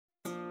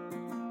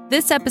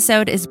This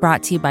episode is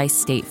brought to you by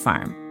State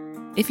Farm.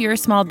 If you're a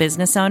small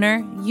business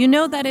owner, you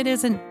know that it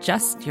isn't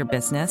just your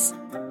business,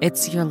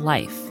 it's your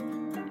life.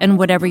 And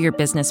whatever your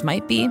business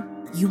might be,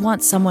 you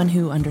want someone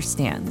who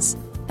understands.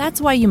 That's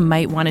why you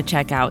might want to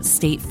check out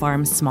State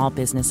Farm Small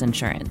Business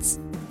Insurance.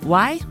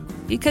 Why?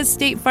 Because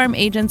State Farm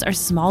agents are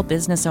small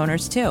business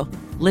owners too,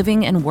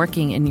 living and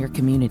working in your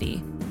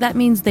community. That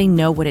means they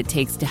know what it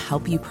takes to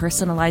help you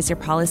personalize your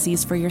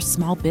policies for your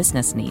small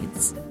business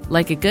needs.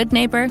 Like a good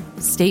neighbor,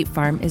 State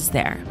Farm is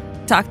there.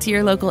 Talk to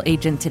your local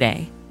agent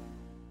today.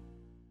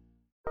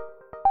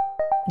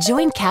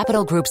 Join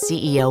Capital Group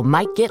CEO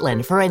Mike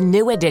Gitlin for a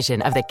new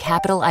edition of the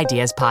Capital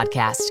Ideas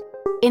Podcast.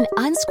 In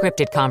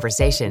unscripted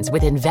conversations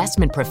with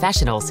investment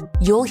professionals,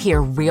 you'll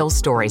hear real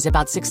stories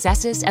about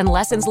successes and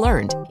lessons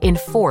learned,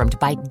 informed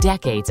by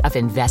decades of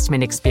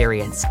investment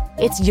experience.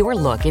 It's your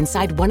look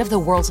inside one of the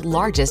world's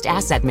largest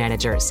asset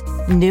managers.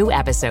 New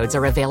episodes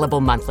are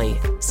available monthly.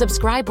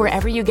 Subscribe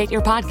wherever you get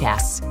your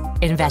podcasts.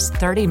 Invest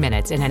 30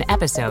 minutes in an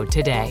episode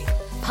today.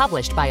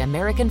 Published by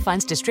American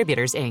Funds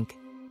Distributors, Inc.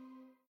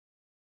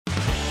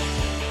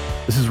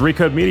 This is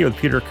Recode Media with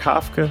Peter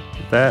Kafka.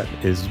 That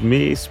is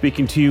me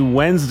speaking to you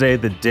Wednesday,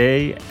 the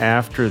day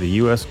after the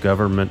U.S.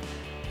 government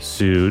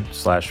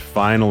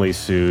finally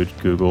sued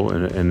Google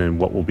in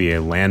what will be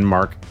a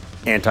landmark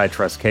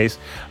antitrust case.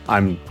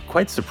 I'm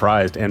quite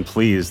surprised and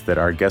pleased that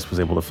our guest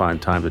was able to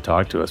find time to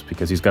talk to us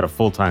because he's got a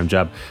full-time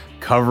job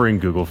covering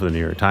Google for the New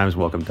York Times.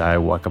 Welcome, Dai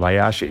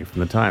Wakabayashi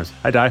from the Times.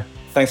 Hi, Dai.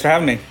 Thanks for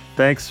having me.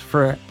 Thanks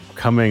for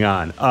coming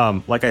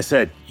on. Like I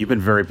said, you've been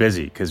very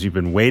busy because you've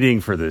been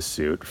waiting for this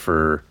suit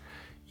for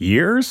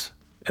years,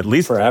 at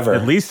least forever,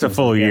 at least a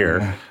full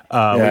year.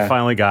 Yeah. We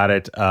finally got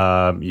it.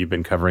 You've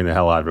been covering the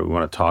hell out of it. We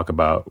want to talk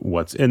about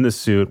what's in the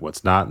suit,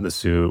 what's not in the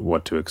suit,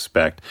 what to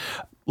expect.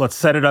 Let's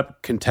set it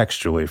up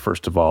contextually.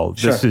 First of all,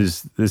 Sure.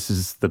 This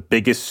is the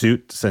biggest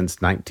suit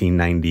since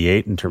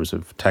 1998 in terms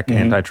of tech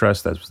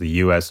antitrust. That was the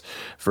U.S.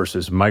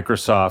 versus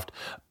Microsoft.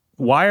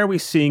 Why are we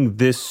seeing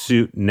this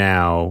suit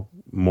now,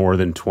 more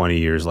than 20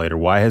 years later?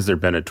 Why has there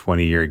been a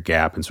 20-year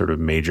gap in sort of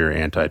major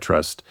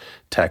antitrust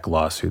tech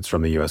lawsuits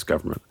from the U.S.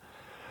 government?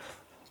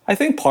 I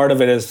think part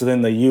of it is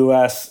within the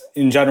U.S.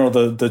 in general,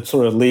 the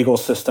sort of legal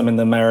system in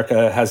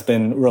America has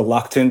been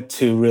reluctant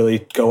to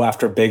really go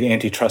after big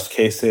antitrust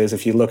cases.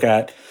 If you look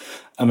at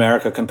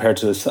America compared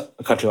to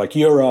a country like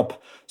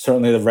Europe,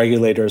 certainly the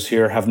regulators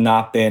here have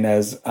not been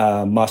as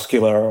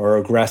muscular or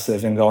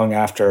aggressive in going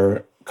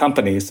after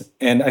companies.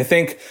 And I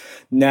think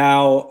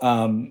now,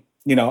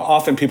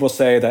 often people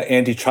say that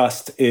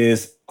antitrust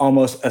is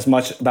almost as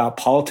much about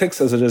politics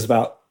as it is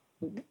about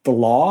the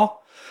law.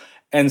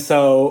 And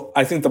so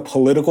I think the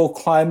political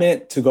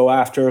climate to go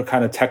after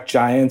kind of tech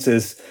giants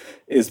is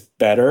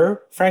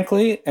better,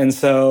 frankly. And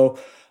so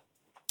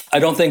I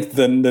don't think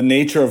the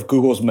nature of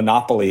Google's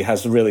monopoly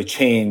has really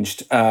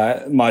changed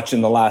much in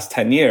the last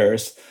 10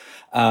 years.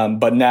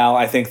 But now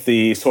I think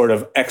the sort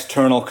of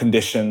external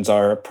conditions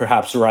are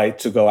perhaps right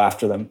to go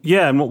after them.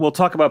 Yeah, and we'll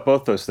talk about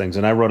both those things.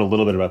 And I wrote a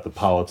little bit about the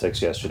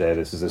politics yesterday.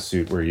 This is a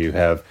suit where you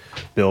have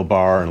Bill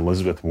Barr and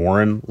Elizabeth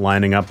Warren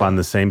lining up on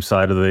the same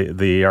side of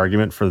the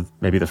argument for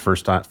maybe the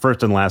first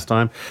and last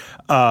time.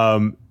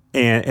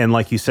 And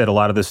like you said, a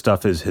lot of this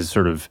stuff is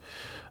sort of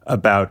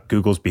about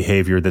Google's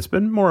behavior that's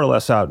been more or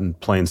less out in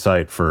plain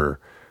sight for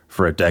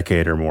a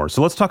decade or more.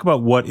 So let's talk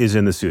about what is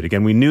in the suit.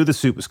 Again, we knew the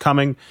suit was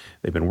coming.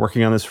 They've been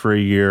working on this for a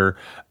year.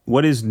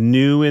 What is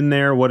new in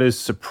there? What is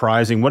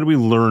surprising? What did we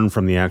learn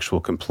from the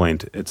actual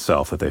complaint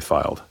itself that they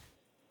filed?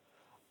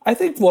 I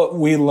think what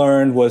we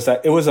learned was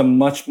that it was a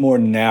much more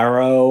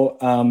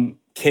narrow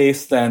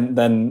case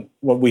than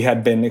what we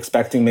had been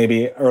expecting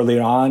maybe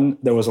earlier on.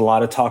 There was a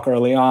lot of talk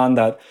early on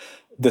that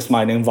this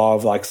might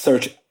involve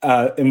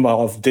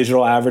involve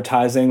digital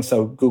advertising.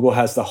 So Google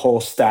has the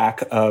whole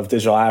stack of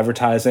digital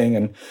advertising.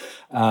 And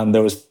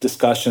there was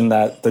discussion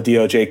that the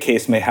DOJ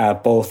case may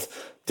have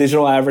both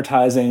digital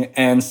advertising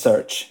and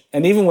search.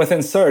 And even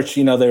within search,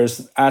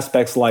 there's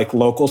aspects like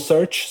local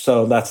search.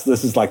 So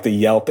this is like the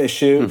Yelp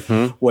issue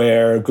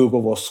where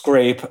Google will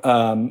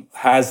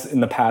has in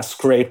the past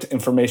scraped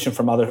information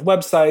from other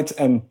websites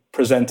and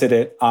presented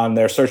it on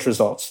their search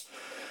results.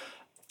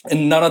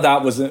 And none of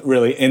that was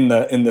really in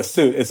the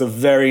suit. It's a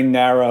very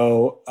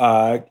narrow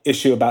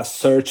issue about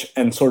search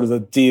and sort of the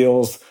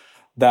deals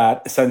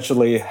that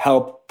essentially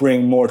help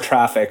bring more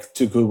traffic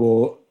to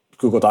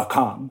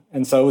Google.com.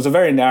 And so it was a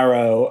very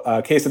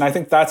narrow case. And I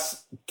think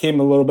that's came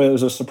a little bit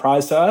as a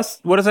surprise to us.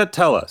 What does that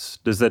tell us?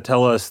 Does that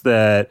tell us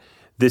that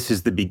this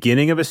is the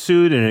beginning of a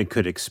suit and it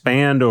could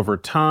expand over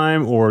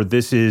time, or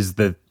this is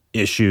the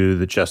issue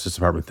the Justice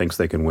Department thinks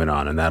they can win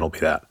on, and that'll be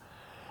that?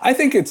 I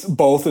think it's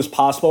both is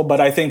possible, but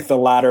I think the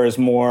latter is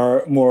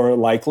more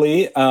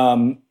likely.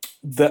 I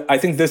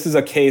think this is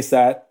a case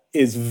that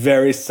is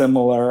very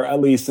similar,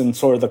 at least in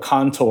sort of the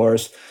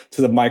contours,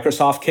 to the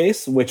Microsoft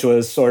case, which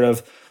was sort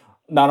of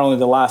not only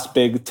the last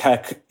big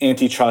tech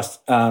antitrust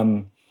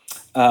lawsuit,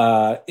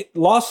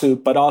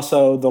 but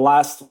also the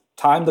last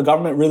time the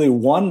government really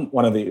won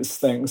one of these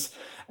things.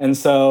 And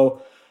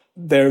so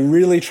they're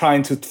really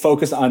trying to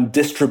focus on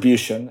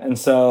distribution. And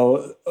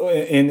so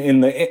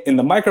in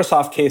the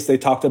Microsoft case, they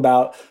talked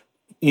about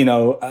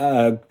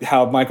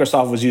how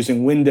Microsoft was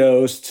using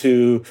Windows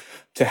to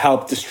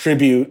help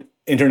distribute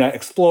Internet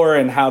Explorer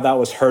and how that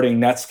was hurting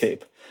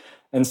Netscape.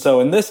 And so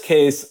in this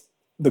case,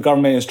 the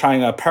government is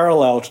trying a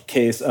parallel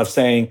case of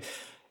saying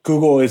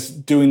Google is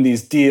doing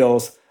these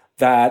deals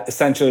that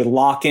essentially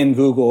lock in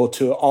Google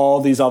to all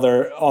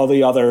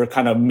the other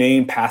kind of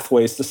main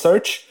pathways to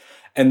search.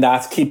 And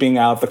that's keeping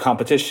out the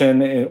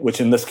competition,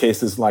 which in this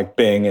case is like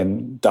Bing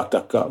and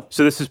DuckDuckGo.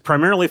 So this is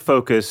primarily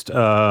focused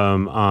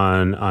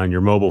on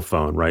your mobile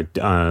phone, right?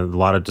 A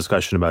lot of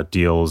discussion about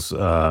deals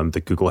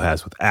that Google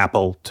has with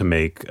Apple to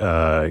make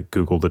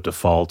Google the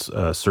default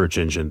search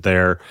engine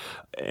there.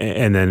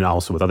 And then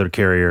also with other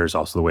carriers,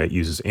 also the way it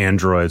uses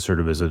Android sort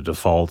of as a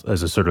default,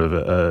 as a sort of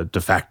a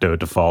de facto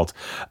default.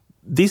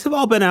 These have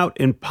all been out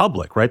in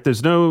public, right?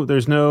 There's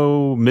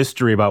no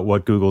mystery about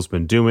what Google's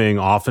been doing.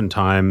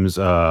 Oftentimes,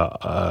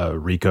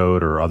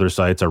 Recode or other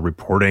sites are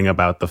reporting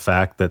about the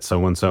fact that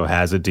so-and-so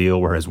has a deal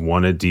or has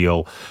won a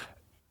deal.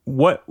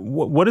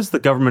 What is the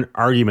government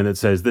argument that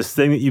says this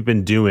thing that you've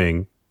been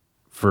doing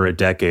for a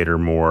decade or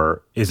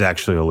more is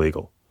actually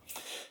illegal?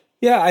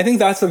 Yeah, I think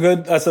that's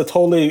a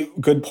totally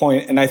good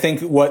point. And I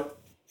think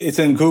it's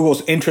in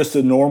Google's interest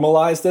to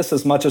normalize this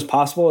as much as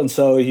possible. And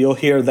so you'll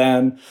hear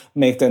them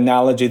make the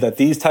analogy that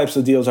these types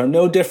of deals are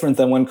no different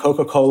than when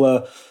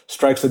Coca-Cola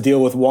strikes a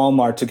deal with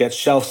Walmart to get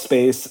shelf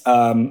space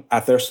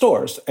at their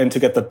stores and to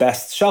get the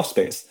best shelf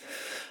space.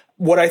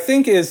 What I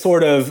think is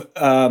sort of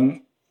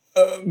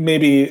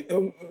maybe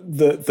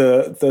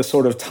the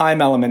sort of time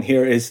element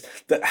here is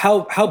that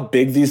how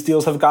big these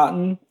deals have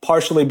gotten,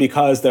 partially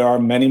because there are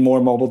many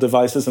more mobile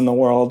devices in the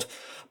world,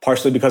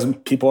 partially because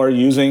people are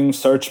using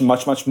search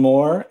much, much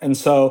more. And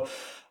so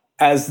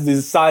as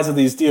the size of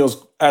these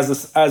deals,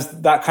 as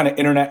that kind of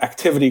internet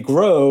activity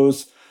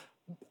grows,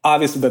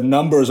 obviously the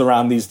numbers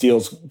around these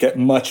deals get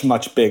much,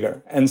 much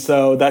bigger. And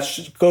so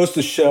that goes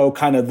to show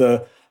kind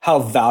of how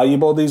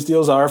valuable these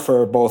deals are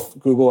for both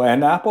Google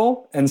and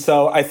Apple. And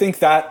so I think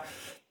that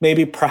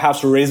maybe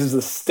perhaps raises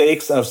the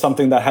stakes of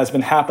something that has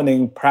been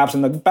happening perhaps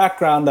in the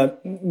background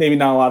that maybe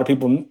not a lot of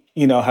people,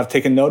 have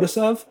taken notice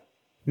of.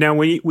 Now,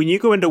 when you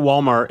go into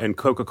Walmart and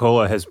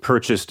Coca-Cola has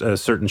purchased a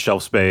certain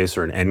shelf space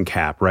or an end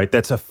cap, right?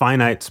 That's a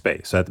finite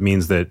space. That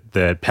means that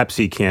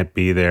Pepsi can't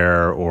be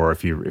there, or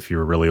if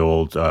you're really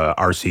old,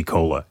 RC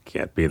Cola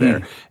can't be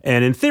there.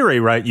 And in theory,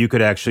 right, you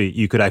could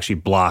actually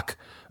block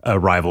a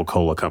rival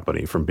cola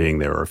company from being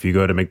there. Or if you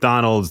go to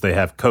McDonald's, they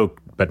have Coke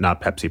but not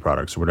Pepsi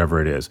products or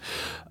whatever it is.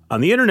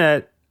 On the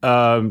internet,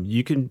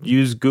 you can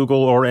use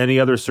Google or any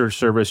other search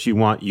service you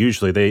want.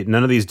 Usually,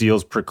 none of these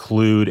deals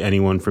preclude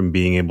anyone from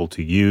being able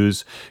to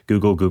use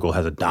Google. Google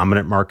has a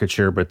dominant market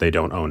share, but they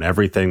don't own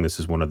everything. This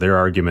is one of their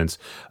arguments.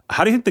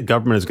 How do you think the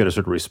government is going to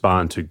sort of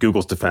respond to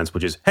Google's defense,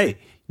 which is, hey,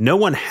 no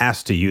one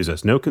has to use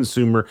us. No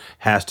consumer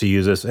has to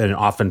use us. And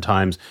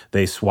oftentimes,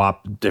 they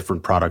swap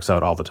different products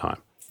out all the time.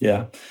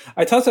 Yeah.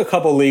 I talked to a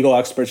couple of legal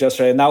experts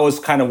yesterday, and that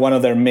was kind of one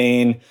of their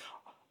main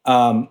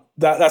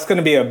that's going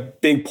to be a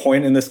big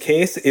point in this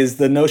case, is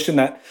the notion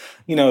that,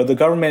 the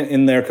government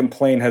in their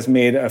complaint has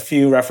made a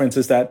few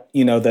references that,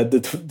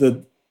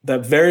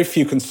 that very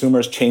few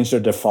consumers change their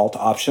default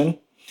option.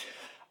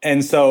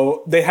 And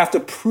so they have to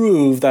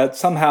prove that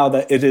somehow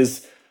that it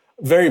is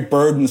very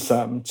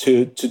burdensome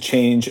to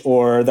change,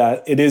 or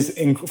that it is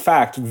in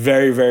fact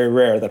very, very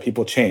rare that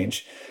people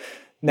change.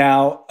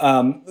 Now,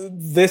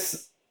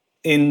 this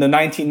in the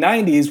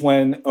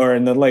 1990s or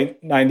in the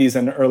late 90s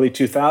and early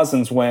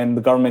 2000s, when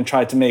the government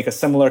tried to make a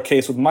similar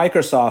case with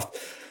Microsoft,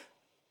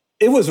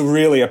 it was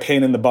really a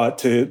pain in the butt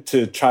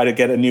to try to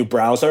get a new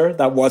browser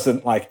that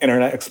wasn't like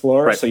Internet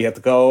Explorer. Right. So you had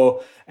to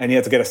go and you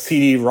had to get a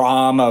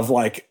CD-ROM of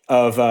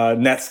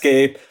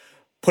Netscape,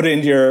 put it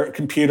into your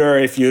computer.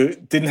 If you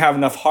didn't have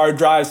enough hard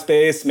drive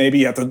space, maybe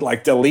you had to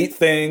delete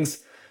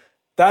things.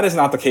 That is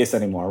not the case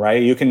anymore,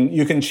 right? You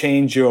can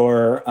change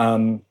your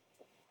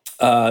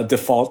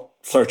default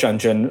search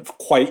engine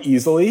quite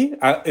easily.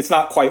 It's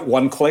not quite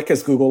one click,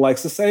 as Google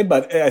likes to say,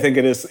 but I think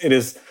it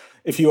is.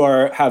 If you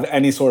have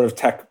any sort of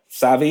tech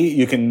savvy,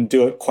 you can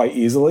do it quite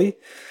easily.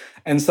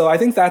 And so I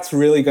think that's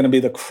really going to be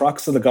the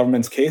crux of the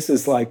government's case,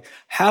 is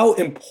how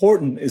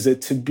important is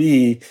it to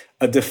be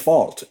a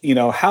default?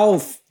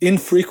 How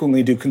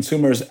infrequently do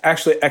consumers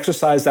actually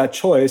exercise that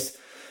choice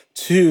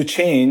to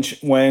change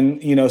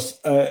when,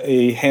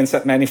 a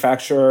handset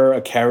manufacturer,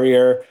 a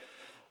carrier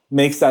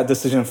makes that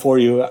decision for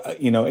you,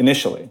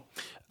 initially.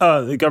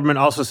 The government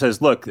also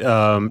says, look,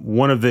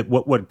 one of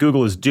what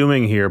Google is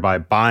doing here by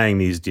buying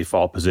these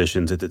default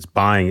positions, it's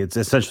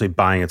essentially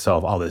buying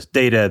itself all this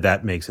data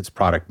that makes its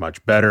product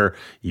much better.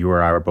 You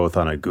or I were both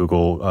on a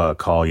Google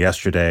call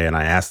yesterday, and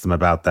I asked them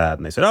about that,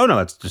 and they said, oh, no,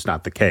 that's just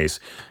not the case,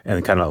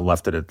 and kind of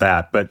left it at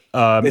that. But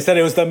they said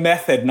it was the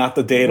method, not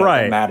the data,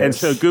 right, that matters. And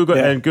so Google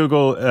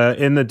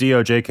in the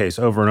DOJ case,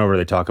 over and over,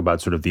 they talk about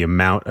sort of the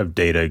amount of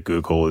data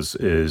Google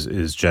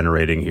is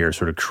generating here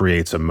sort of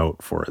creates a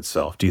moat for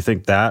itself. Do you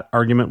think that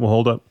argument will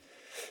hold up?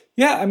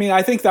 Yeah, I mean,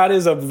 I think that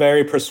is a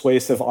very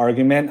persuasive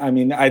argument. I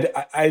mean,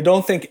 I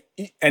don't think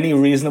any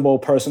reasonable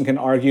person can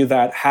argue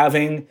that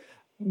having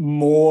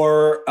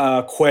more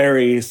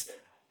queries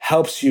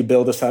helps you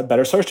build a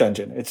better search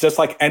engine. It's just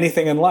like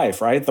anything in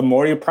life, right? The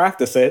more you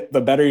practice it,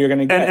 the better you're going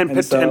to get. And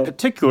in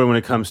particular, when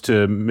it comes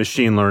to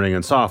machine learning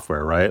and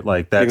software, right?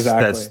 Like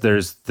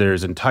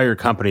there's entire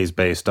companies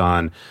based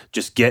on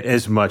just get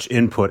as much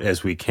input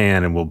as we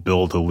can, and we'll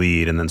build a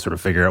lead, and then sort of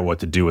figure out what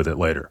to do with it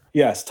later.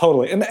 Yes,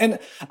 totally. And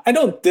I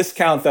don't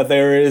discount that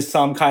there is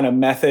some kind of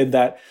method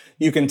that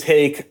you can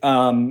take,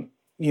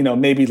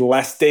 maybe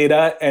less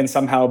data and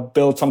somehow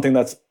build something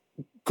that's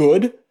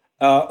good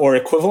or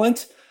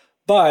equivalent.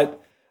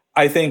 But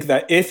I think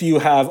that if you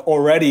have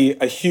already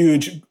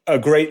a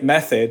great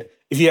method,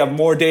 if you have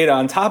more data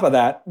on top of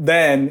that,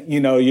 then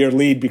your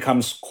lead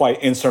becomes quite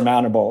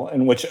insurmountable,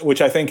 and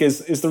which I think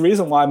is the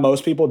reason why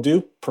most people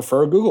do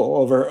prefer Google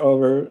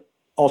over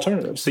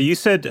alternatives. So you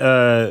said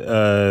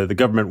the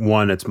government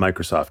won its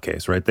Microsoft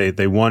case, right?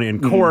 They won in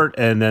court,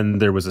 and then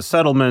there was a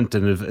settlement,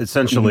 and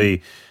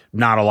essentially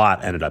not a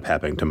lot ended up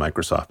happening to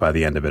Microsoft by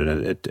the end of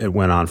it. It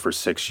went on for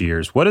 6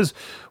 years. What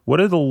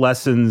are the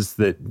lessons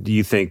that do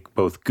you think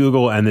both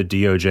Google and the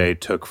DOJ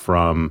took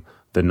from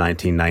the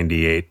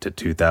 1998 to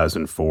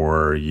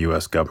 2004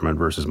 U.S. government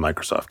versus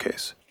Microsoft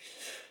case?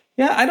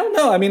 Yeah, I don't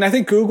know. I mean, I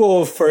think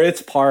Google, for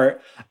its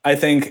part, I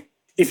think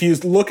if you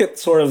look at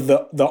sort of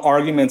the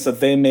arguments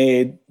that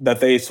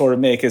they sort of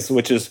make,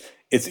 which is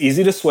it's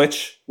easy to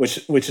switch,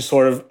 which is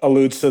sort of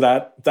alludes to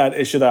that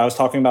issue that I was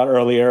talking about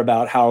earlier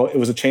about how it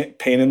was a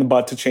pain in the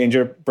butt to change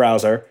your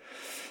browser.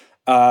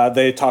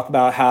 They talk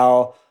about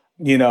how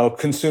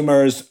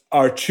consumers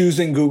are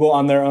choosing Google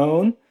on their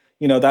own.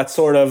 That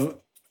sort of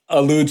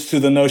alludes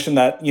to the notion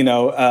that in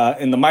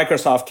the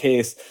Microsoft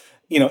case,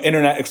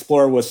 Internet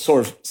Explorer was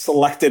sort of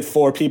selected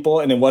for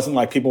people, and it wasn't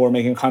like people were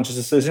making a conscious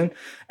decision.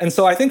 And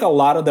so I think a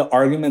lot of the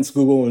arguments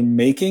Google was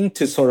making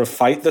to sort of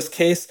fight this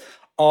case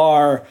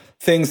are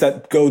things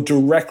that go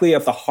directly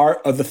at the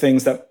heart of the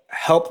things that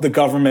help the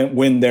government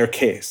win their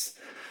case.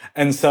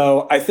 And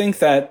so I think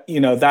that,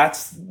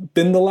 that's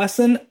been the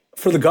lesson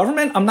for the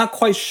government. I'm not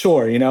quite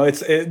sure,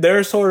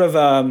 they're sort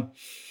of,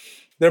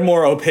 they're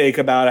more opaque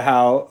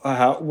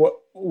about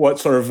what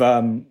sort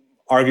of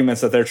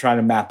arguments that they're trying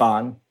to map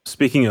on.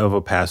 Speaking of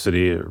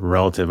opacity,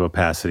 relative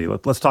opacity,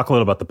 let's talk a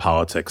little about the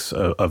politics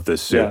of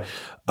this suit.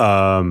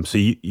 Yeah. So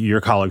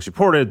your colleagues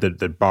reported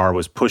that Barr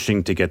was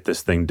pushing to get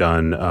this thing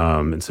done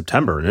in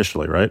September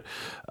initially, right?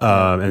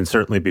 And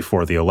certainly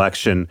before the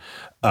election.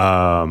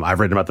 I've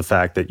written about the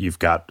fact that you've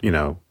got,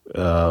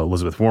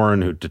 Elizabeth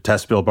Warren, who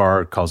detests Bill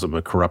Barr, calls him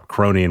a corrupt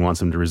crony and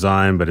wants him to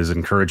resign, but is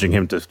encouraging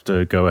him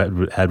to go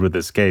ahead with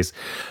this case.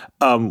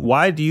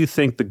 Why do you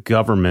think the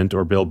government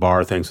or Bill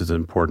Barr thinks it's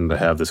important to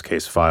have this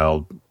case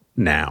filed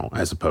now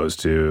as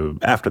opposed to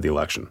after the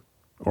election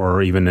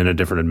or even in a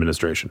different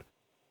administration?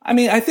 I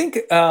mean, I think,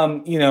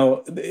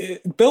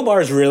 Bill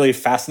Barr is really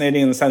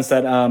fascinating in the sense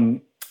that,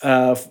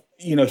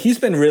 he's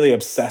been really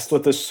obsessed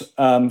with this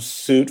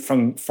suit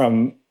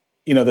from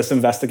this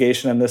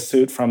investigation and this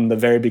suit from the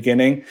very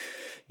beginning.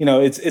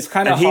 It's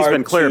kind of hard. And he's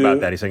been clear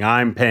about that. He's saying,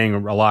 I'm paying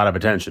a lot of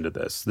attention to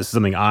this. This is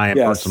something I am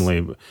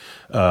personally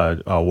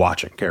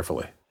watching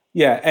carefully.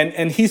 Yeah,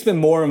 and he's been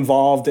more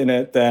involved in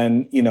it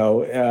than,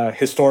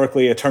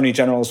 historically attorney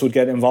generals would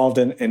get involved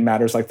in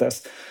matters like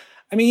this.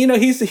 I mean,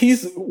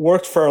 he's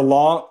worked for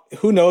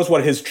who knows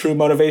what his true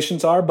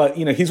motivations are, but,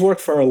 he's worked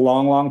for a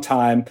long, long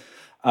time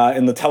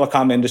in the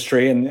telecom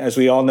industry. And as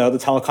we all know, the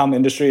telecom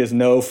industry is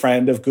no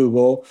friend of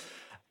Google.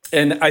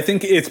 And I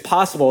think it's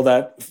possible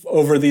that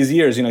over these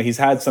years, he's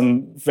had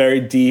some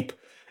very deep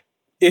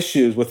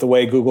issues with the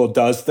way Google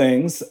does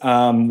things,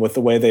 with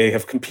the way they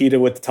have competed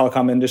with the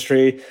telecom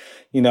industry.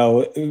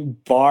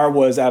 Barr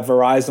was at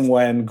Verizon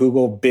when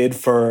Google bid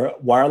for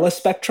wireless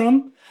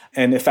spectrum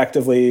and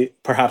effectively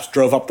perhaps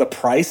drove up the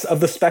price of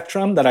the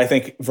spectrum that I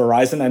think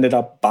Verizon ended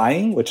up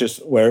buying, which is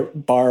where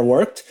Barr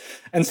worked.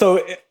 And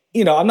so,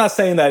 I'm not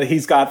saying that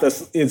he's got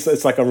this,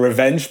 it's like a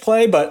revenge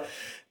play, but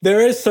there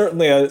is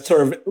certainly a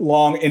sort of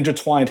long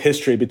intertwined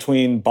history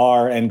between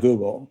Barr and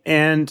Google.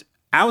 And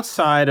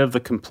outside of the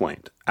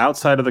complaint,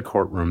 outside of the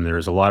courtroom, there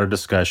is a lot of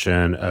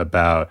discussion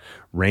about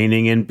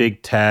reining in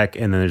big tech.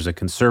 And then there's a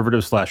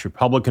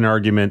conservative/Republican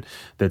argument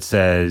that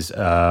says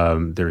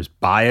there's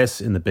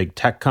bias in the big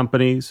tech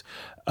companies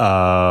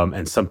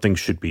and something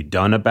should be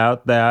done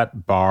about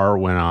that. Barr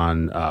went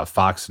on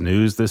Fox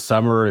News this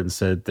summer and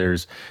said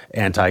there's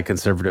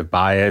anti-conservative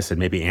bias and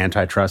maybe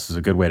antitrust is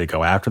a good way to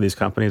go after these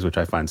companies, which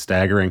I find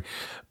staggering.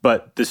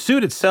 But the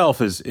suit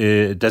itself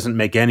it doesn't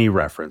make any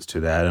reference to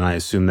that, and I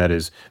assume that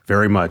is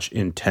very much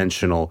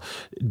intentional.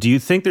 Do you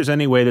think there's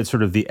any way that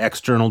sort of the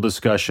external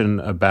discussion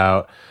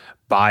about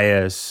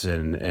bias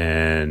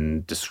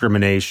and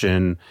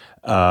discrimination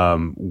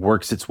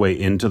works its way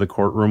into the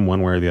courtroom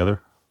one way or the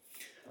other?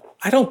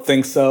 I don't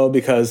think so,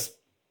 because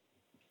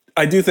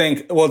I do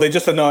think, they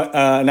just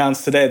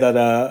announced today that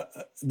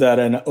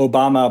an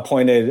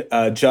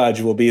Obama-appointed judge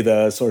will be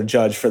the sort of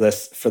judge for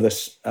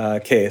this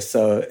case.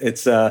 So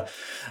it's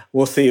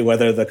we'll see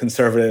whether the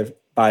conservative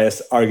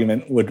bias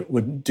argument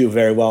would do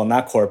very well in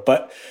that court.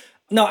 But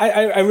no,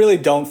 I really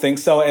don't think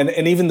so.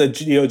 And even the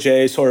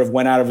DOJ sort of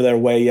went out of their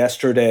way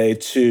yesterday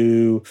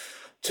to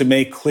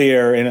make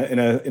clear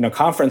in a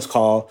conference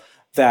call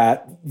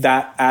that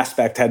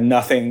aspect had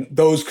nothing,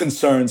 those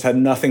concerns had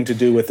nothing to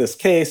do with this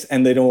case,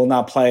 and they will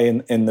not play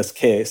in this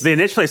case. They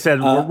initially said,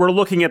 we're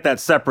looking at that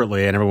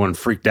separately, and everyone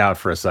freaked out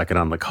for a second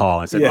on the call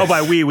and said, yes. Oh,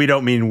 by we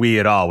don't mean we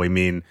at all. We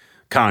mean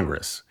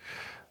Congress.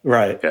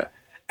 Right. Yeah.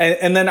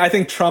 And then I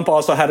think Trump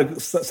also had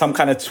some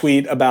kind of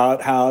tweet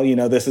about how,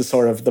 this is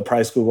sort of the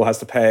price Google has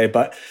to pay.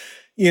 But,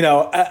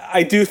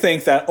 I do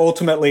think that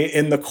ultimately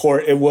in the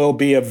court, it will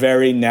be a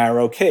very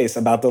narrow case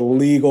about the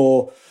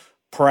legal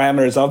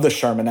parameters of the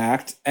Sherman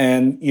Act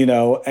and,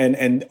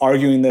 and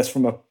arguing this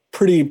from a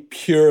pretty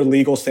pure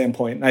legal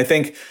standpoint. And I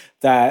think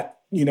that,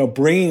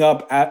 bringing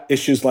up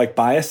issues like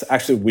bias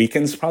actually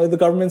weakens probably the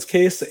government's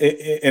case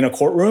in a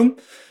courtroom.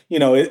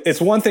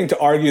 It's one thing to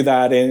argue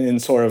that in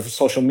sort of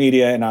social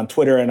media and on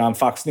Twitter and on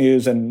Fox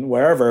News and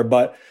wherever,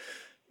 but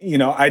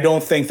I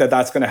don't think that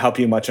that's going to help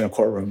you much in a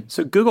courtroom.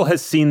 So Google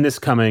has seen this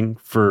coming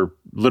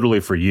literally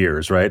for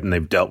years, right? And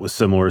they've dealt with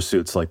similar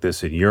suits like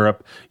this in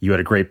Europe. You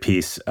had a great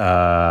piece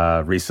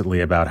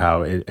recently about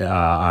how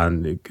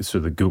on sort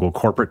of the Google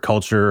corporate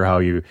culture, how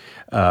you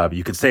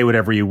could say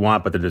whatever you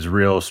want, but there's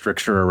real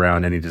stricture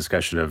around any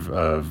discussion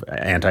of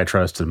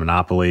antitrust and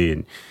monopoly,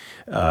 and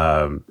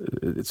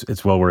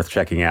it's well worth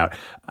checking out.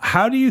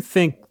 How do you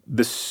think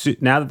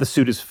now that the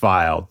suit is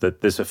filed,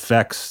 that this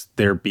affects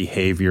their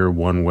behavior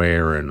one way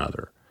or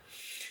another?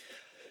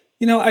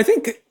 I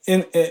think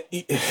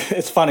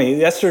it's funny.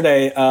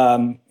 Yesterday,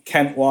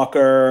 Kent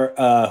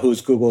Walker,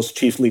 who's Google's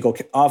chief legal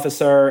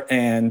officer,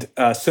 and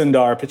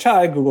Sundar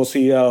Pichai, Google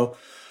CEO,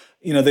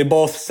 they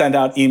both sent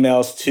out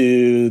emails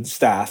to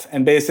staff.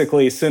 And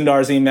basically,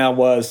 Sundar's email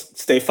was,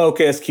 stay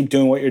focused, keep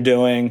doing what you're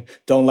doing,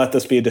 don't let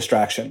this be a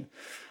distraction.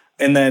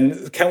 And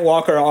then Kent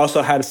Walker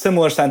also had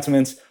similar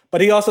sentiments,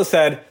 but he also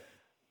said,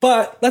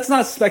 but let's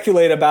not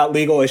speculate about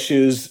legal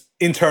issues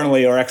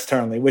internally or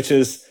externally, which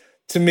is,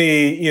 to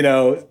me,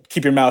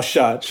 keep your mouth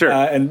shut. Sure.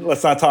 And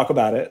let's not talk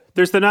about it.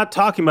 There's the not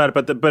talking about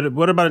it, but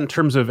what about in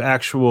terms of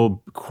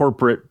actual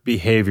corporate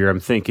behavior? I'm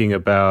thinking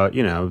about,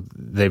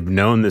 they've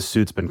known this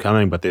suit's been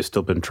coming, but they've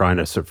still been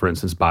trying to, for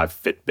instance, buy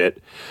Fitbit.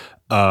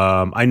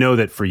 I know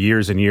that for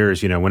years and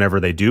years, whenever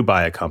they do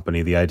buy a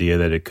company, the idea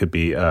that it could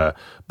be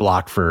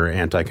blocked for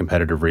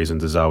anti-competitive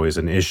reasons is always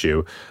an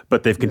issue.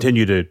 But they've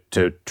continued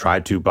to try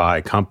to buy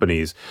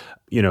companies.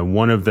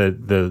 One of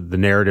the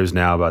narratives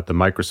now about the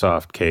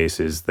Microsoft case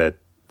is that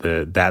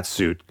that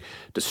suit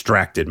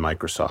distracted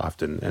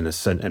Microsoft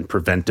and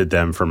prevented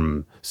them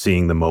from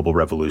seeing the mobile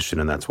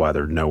revolution, and that's why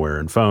they're nowhere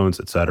in phones,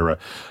 et cetera.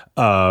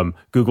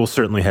 Google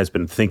certainly has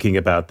been thinking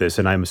about this,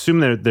 and I'm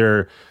assuming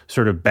they're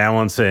sort of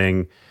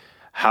balancing,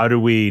 how do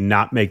we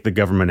not make the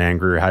government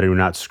angry? How do we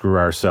not screw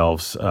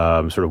ourselves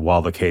sort of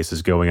while the case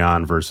is going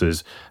on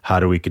versus how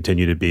do we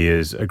continue to be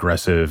as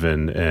aggressive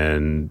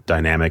and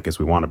dynamic as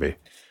we want to be?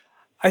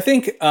 I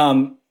think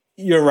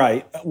you're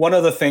right. One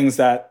of the things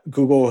that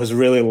Google has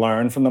really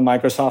learned from the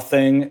Microsoft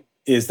thing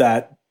is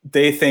that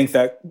they think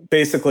that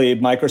basically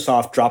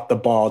Microsoft dropped the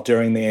ball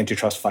during the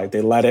antitrust fight.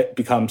 They let it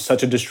become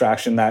such a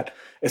distraction that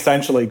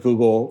essentially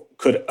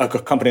a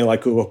company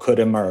like Google could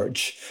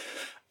emerge.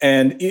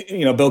 And,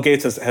 Bill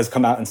Gates has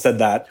come out and said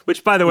that.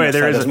 Which, by the way,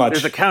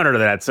 there's a counter to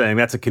that, saying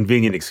that's a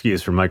convenient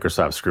excuse for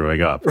Microsoft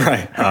screwing up.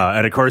 Right.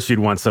 And, of course, you'd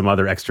want some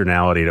other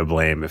externality to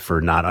blame for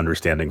not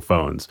understanding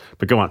phones.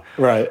 But go on.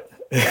 Right.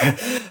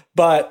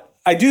 But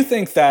I do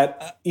think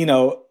that,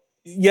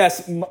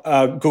 yes,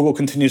 Google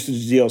continues to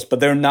do deals,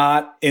 but they're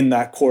not in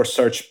that core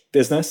search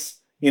business.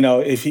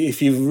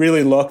 If you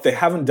really look, they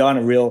haven't done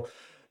a real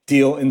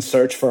deal in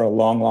search for a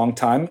long, long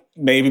time,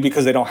 maybe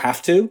because they don't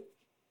have to.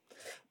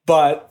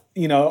 But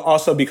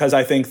also because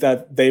I think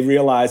that they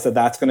realize that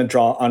that's going to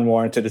draw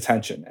unwarranted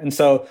attention. And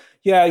so,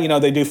 they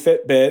do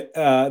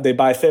Fitbit, they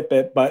buy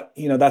Fitbit, but,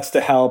 that's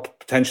to help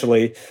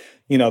potentially,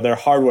 their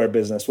hardware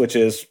business, which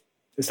is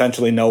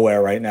essentially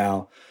nowhere right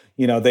now.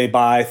 They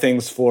buy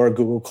things for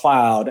Google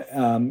Cloud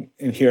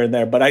in here and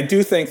there. But I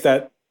do think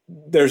that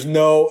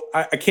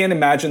I can't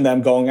imagine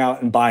them going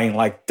out and buying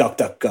like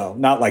DuckDuckGo,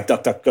 not like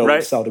DuckDuckGo right.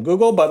 would sell to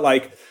Google, but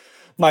like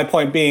my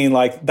point being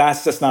like,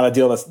 that's just not a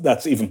deal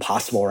that's even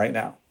possible right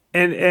now.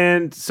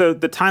 And so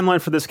the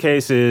timeline for this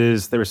case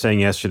is, they were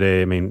saying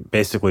yesterday,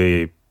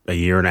 basically a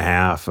year and a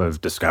half of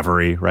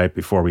discovery, right,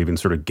 before we even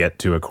sort of get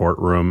to a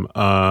courtroom.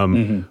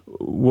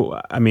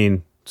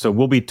 So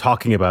we'll be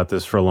talking about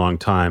this for a long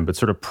time, but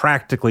sort of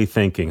practically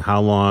thinking,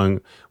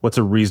 what's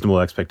a reasonable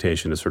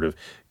expectation to sort of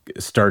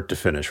start to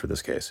finish for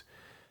this case?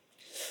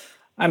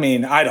 I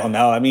don't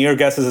know. Your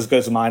guess is as good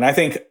as mine. I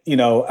think,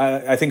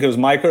 I think it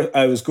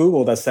was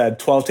Google that said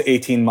 12 to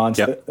 18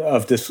 months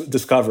of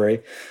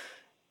discovery.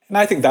 And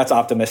I think that's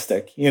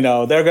optimistic.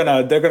 They're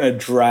gonna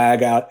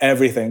drag out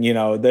everything.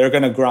 They're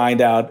gonna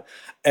grind out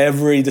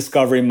every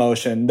discovery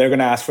motion. They're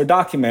gonna ask for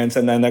documents,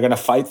 and then they're gonna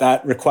fight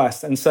that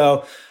request. And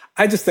so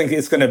I just think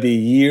it's going to be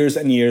years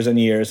and years and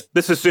years.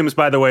 This assumes,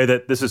 by the way,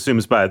 that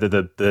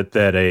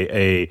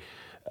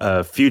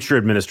future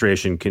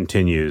administration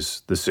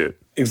continues the suit.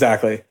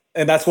 Exactly.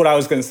 And that's what I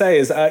was going to say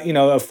is,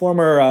 a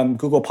former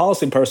Google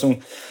policy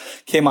person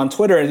came on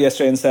Twitter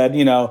yesterday and said,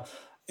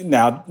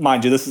 now,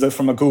 mind you, this is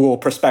from a Google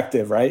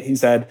perspective, right? He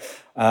said,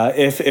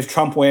 if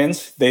Trump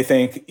wins, he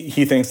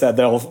thinks that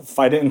they'll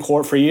fight it in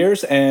court for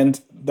years and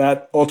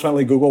that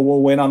ultimately Google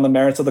will win on the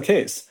merits of the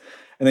case.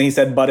 And then he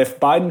said, but if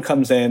Biden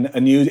comes in, a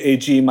new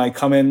AG might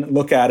come in,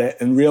 look at it,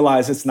 and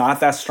realize it's not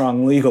that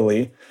strong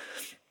legally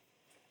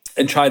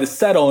and try to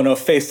settle in a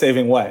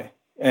face-saving way.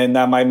 And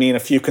that might mean a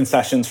few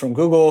concessions from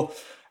Google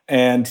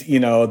and,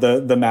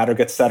 the matter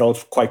gets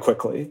settled quite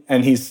quickly.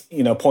 And he's,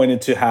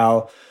 pointed to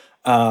how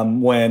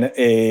when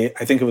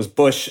I think it was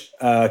Bush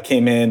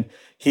came in,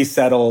 he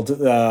settled,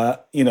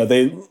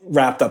 they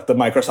wrapped up the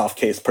Microsoft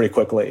case pretty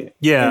quickly.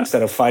 Yeah.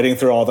 Instead of fighting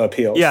through all the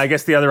appeals. Yeah, I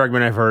guess the other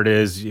argument I've heard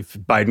is if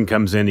Biden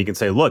comes in, he can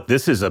say, look,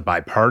 this is a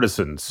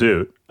bipartisan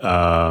suit.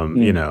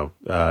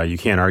 You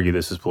can't argue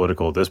this is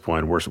political at this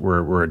point.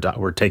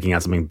 We're taking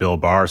out something Bill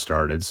Barr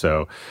started.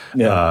 So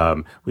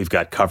we've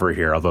got cover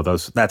here. Although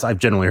I've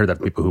generally heard that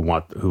from people who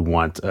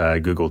want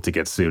Google to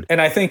get sued. And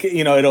I think,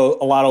 a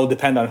lot will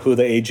depend on who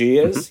the AG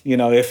is.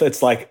 Mm-hmm. If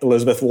it's like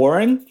Elizabeth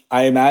Warren,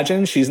 I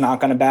imagine she's not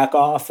going to back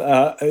off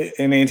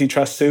an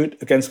antitrust suit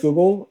against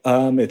Google.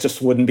 It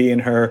just wouldn't be in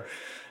her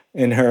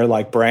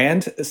like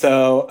brand.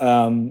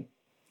 So,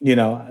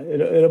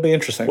 it'll be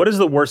interesting. What is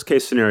the worst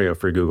case scenario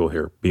for Google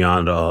here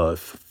beyond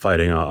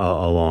fighting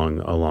a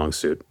long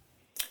suit?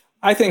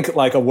 I think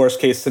like a worst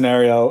case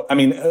scenario,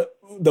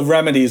 the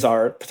remedies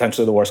are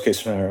potentially the worst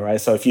case scenario,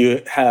 right? So if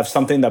you have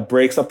something that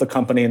breaks up the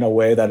company in a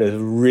way that is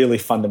really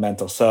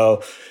fundamental.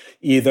 So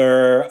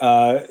either,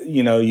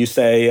 you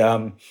say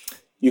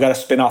you got to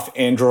spin off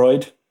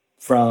Android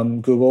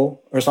from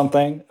Google or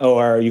something,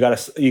 or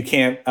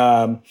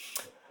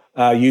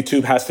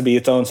YouTube has to be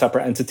its own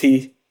separate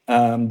entity.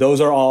 Those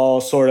are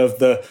all sort of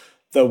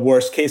the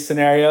worst case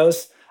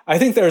scenarios. I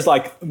think there's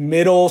like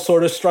middle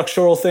sort of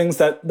structural things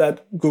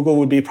that Google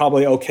would be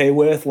probably okay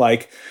with.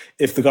 Like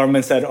if the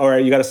government said, all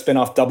right, you got to spin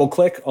off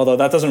DoubleClick, although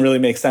that doesn't really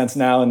make sense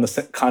now in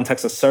the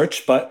context of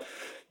search. But,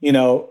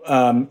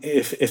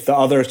 if the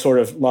other sort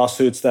of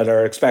lawsuits that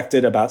are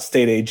expected about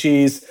state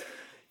AGs,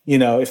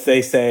 if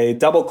they say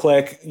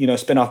DoubleClick,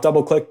 spin off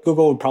DoubleClick,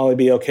 Google would probably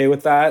be okay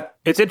with that.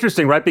 It's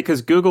interesting, right?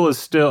 Because Google is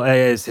still,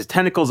 has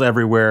tentacles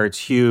everywhere. It's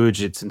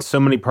huge. It's in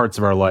so many parts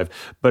of our life.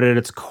 But at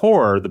its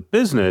core, the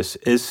business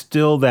is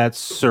still that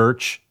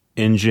search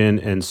engine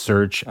and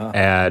search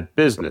ad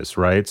business,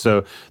 right?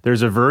 So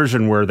there's a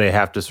version where they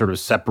have to sort of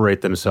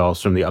separate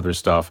themselves from the other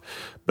stuff,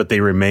 but they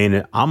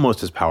remain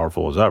almost as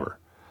powerful as ever.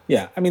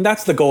 Yeah.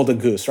 That's the golden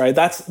goose, right?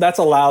 That's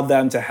allowed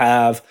them to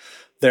have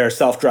their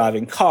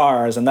self-driving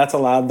cars, and that's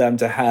allowed them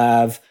to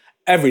have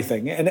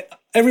everything. And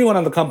everyone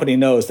in the company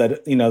knows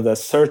that, the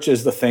search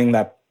is the thing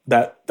that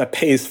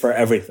pays for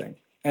everything.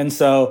 And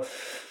so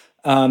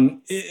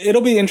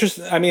it'll be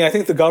interesting. I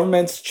think the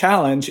government's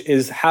challenge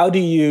is how do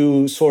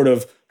you sort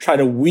of try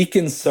to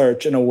weaken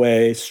search in a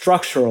way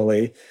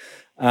structurally,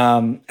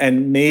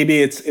 and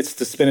maybe it's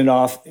to spin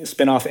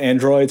off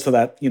Android so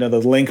that, the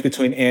link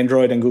between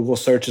Android and Google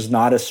search is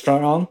not as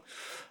strong.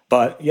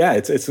 But yeah,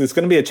 it's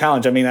going to be a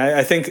challenge.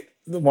 I think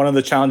one of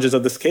the challenges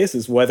of this case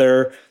is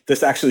whether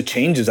this actually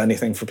changes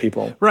anything for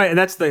people. Right, and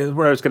that's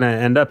where I was going to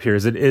end up here.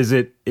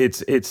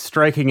 It's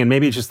striking, and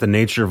maybe it's just the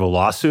nature of a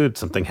lawsuit.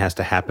 Something has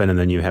to happen, and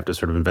then you have to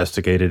sort of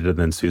investigate it and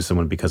then sue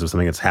someone because of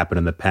something that's happened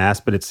in the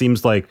past. But it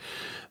seems like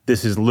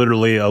this is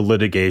literally a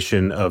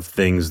litigation of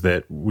things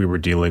that we were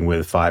dealing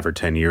with 5 or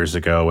 10 years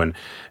ago,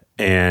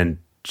 and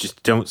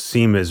just don't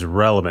seem as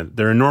relevant.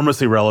 They're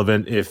enormously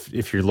relevant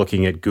if you're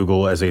looking at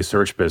Google as a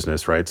search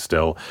business, right?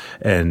 Still,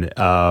 and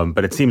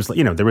but it seems like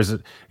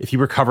if you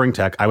were covering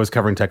tech, I was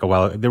covering tech a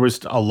while. There was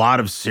a lot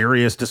of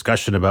serious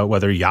discussion about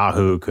whether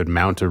Yahoo could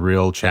mount a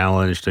real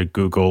challenge to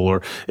Google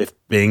or if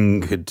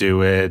Bing could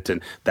do it, and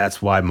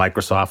that's why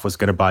Microsoft was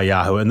going to buy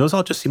Yahoo. And those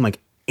all just seem like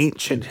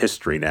ancient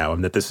history now,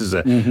 and that this is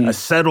a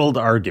settled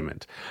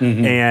argument.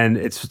 Mm-hmm. And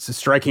it's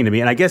striking to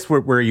me. And I guess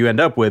where you end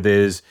up with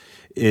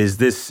does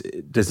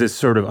this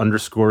sort of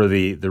underscore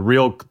the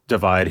real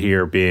divide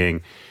here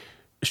being,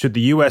 should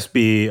the U.S.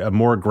 be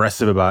more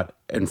aggressive about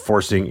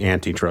enforcing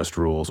antitrust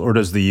rules, or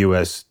does the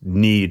U.S.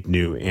 need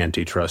new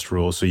antitrust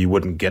rules so you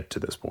wouldn't get to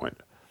this point?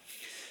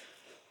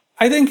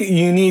 I think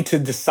you need to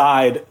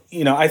decide,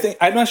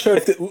 I'm not sure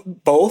if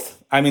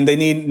both. They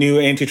need new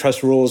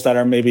antitrust rules that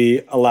are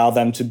maybe allow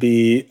them to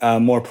be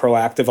more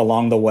proactive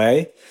along the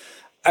way.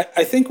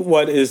 I think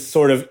what is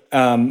sort of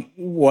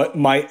what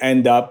might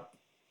end up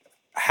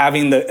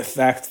having the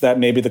effect that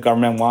maybe the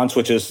government wants,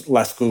 which is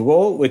less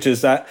Google, which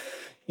is that,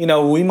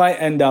 we might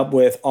end up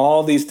with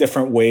all these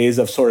different ways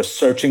of sort of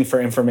searching for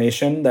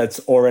information that's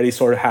already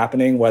sort of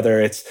happening,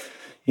 whether it's,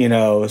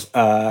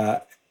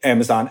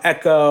 Amazon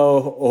Echo,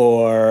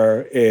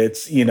 or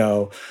it's,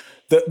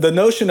 the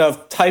notion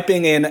of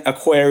typing in a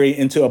query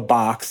into a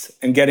box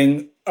and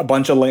getting a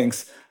bunch of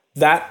links.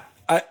 That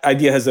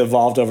idea has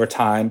evolved over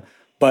time.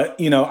 But,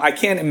 I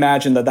can't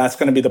imagine that that's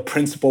going to be the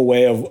principal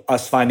way of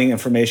us finding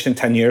information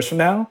 10 years from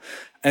now.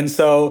 And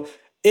so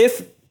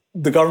if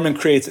the government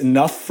creates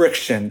enough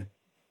friction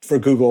for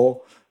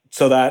Google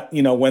so that,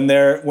 when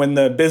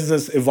the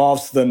business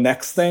evolves to the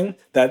next thing,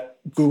 that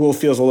Google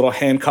feels a little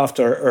handcuffed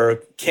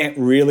or can't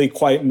really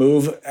quite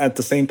move at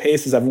the same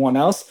pace as everyone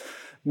else.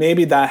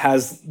 Maybe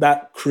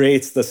that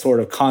creates the sort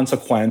of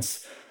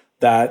consequence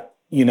that,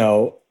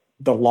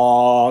 the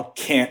law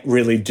can't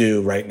really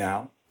do right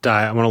now.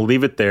 Dai, I want to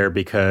leave it there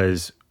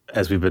because,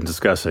 as we've been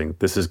discussing,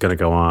 this is going to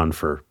go on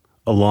for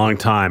a long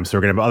time. So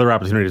we're going to have other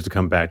opportunities to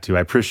come back to. I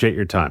appreciate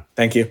your time.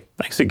 Thank you.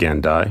 Thanks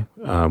again, Dai.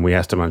 We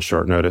asked him on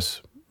short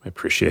notice. I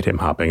appreciate him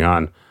hopping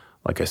on.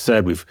 Like I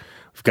said, we've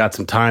got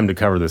some time to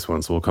cover this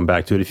one, so we'll come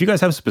back to it. If you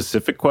guys have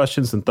specific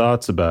questions and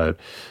thoughts about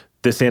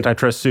this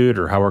antitrust suit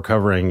or how we're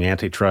covering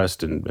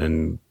antitrust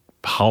and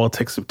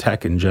politics of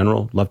tech in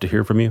general, love to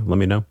hear from you. Let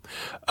me know.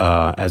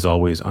 As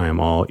always, I am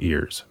all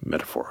ears,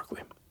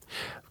 metaphorically.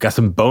 I've got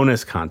some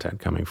bonus content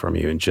coming from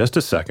you in just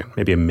a second,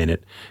 maybe a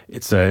minute.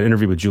 It's an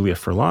interview with Julia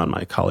Furlan,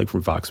 my colleague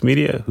from Vox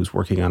Media, who's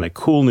working on a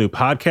cool new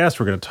podcast.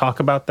 We're going to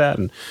talk about that,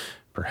 and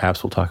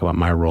perhaps we'll talk about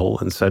my role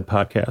in said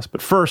podcast.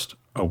 But first,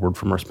 a word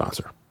from our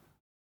sponsor.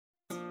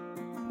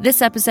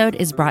 This episode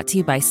is brought to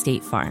you by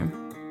State Farm.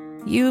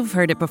 You've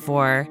heard it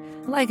before.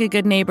 Like a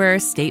good neighbor,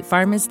 State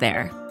Farm is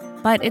there.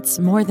 But it's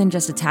more than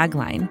just a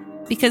tagline,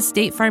 because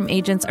State Farm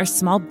agents are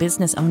small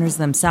business owners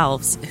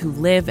themselves who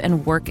live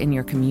and work in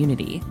your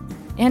community.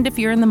 And if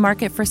you're in the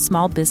market for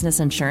small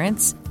business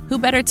insurance, who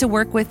better to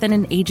work with than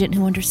an agent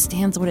who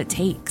understands what it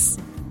takes?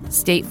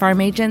 State Farm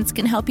agents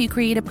can help you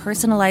create a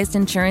personalized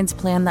insurance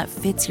plan that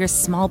fits your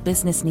small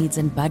business needs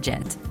and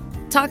budget.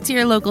 Talk to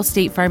your local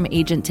State Farm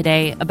agent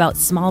today about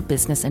small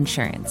business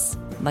insurance.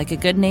 Like a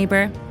good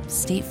neighbor,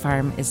 State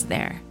Farm is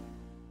there.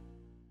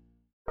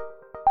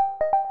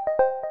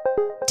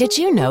 Did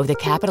you know the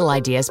Capital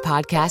Ideas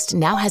podcast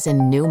now has a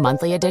new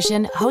monthly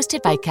edition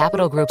hosted by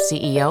Capital Group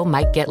CEO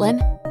Mike Gitlin?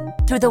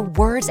 Through the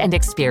words and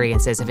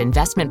experiences of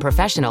investment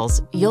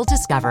professionals, you'll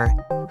discover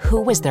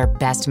who was their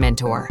best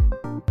mentor,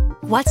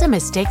 what's a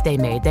mistake they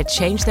made that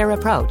changed their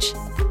approach,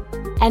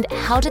 and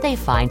how do they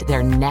find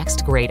their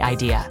next great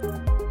idea.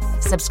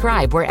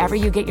 Subscribe wherever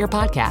you get your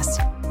podcasts.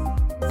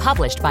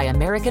 Published by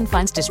American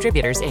Funds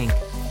Distributors, Inc.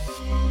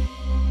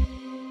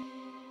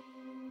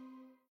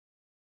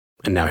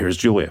 And now here's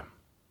Julia.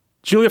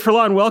 Julia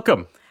Furlan,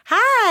 welcome.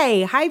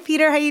 Hi,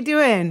 Peter. How you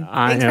doing?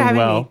 Thanks for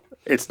having me.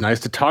 It's nice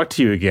to talk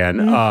to you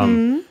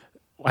again.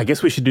 I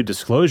guess we should do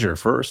disclosure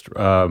first.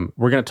 We're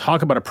going to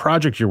talk about a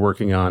project you're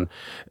working on.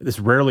 This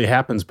rarely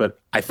happens, but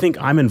I think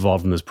I'm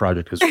involved in this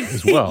project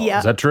as well. Yep.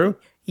 Is that true?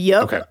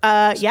 Yep. Okay.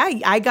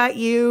 I got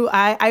you.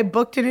 I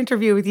booked an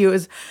interview with you. It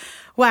was,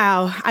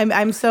 wow.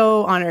 I'm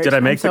so honored. Did I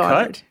make the cut?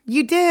 Honored.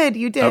 You did.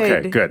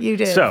 Okay, good. You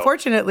did. So,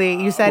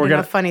 fortunately, you said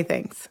enough funny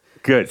things.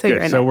 Good.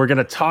 So we're going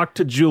to talk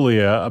to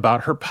Julia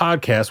about her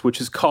podcast,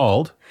 which is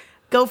called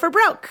Go for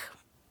Broke.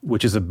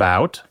 Which is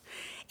about?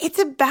 It's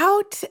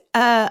about,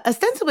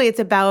 ostensibly, it's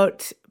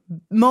about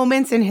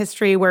moments in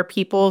history where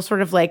people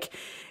sort of like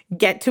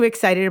get too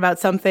excited about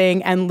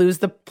something and lose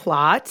the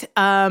plot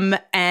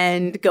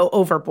and go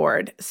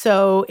overboard.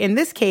 So in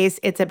this case,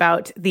 it's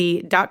about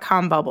the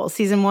dot-com bubble.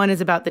 Season 1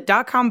 is about the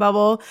dot-com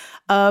bubble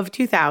of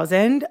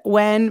 2000,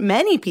 when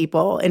many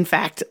people, in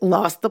fact,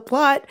 lost the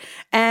plot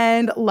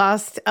and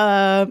lost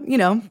their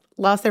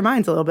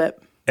minds a little bit.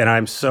 And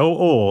I'm so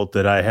old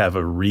that I have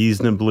a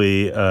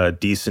reasonably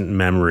decent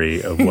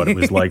memory of what it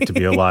was like to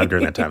be alive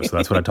during that time. So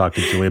that's what I talked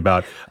to Julie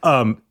about.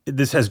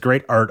 This has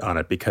great art on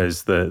it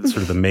because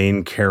the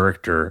main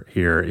character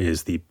here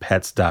is the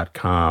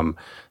Pets.com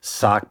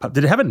sock puppet.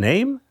 Did it have a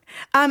name?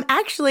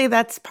 Actually,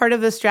 that's part of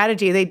the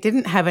strategy. They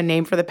didn't have a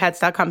name for the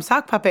Pets.com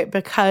sock puppet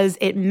because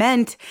it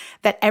meant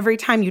that every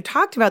time you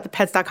talked about the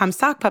Pets.com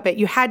sock puppet,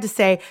 you had to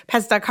say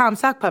Pets.com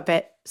sock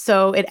puppet.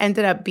 So it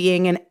ended up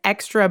being an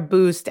extra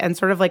boost and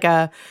sort of like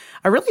a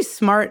really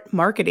smart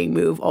marketing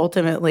move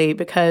ultimately,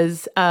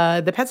 because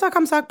the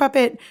Pets.com sock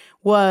puppet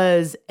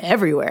was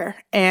everywhere.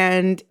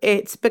 And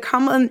it's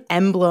become an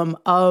emblem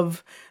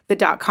of the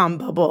dot-com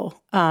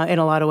bubble in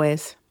a lot of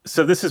ways.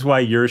 So this is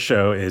why your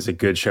show is a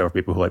good show for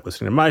people who like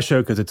listening to my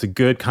show, because it's a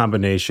good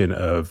combination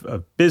of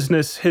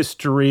business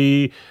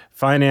history,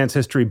 finance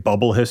history,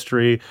 bubble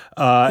history,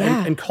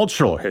 and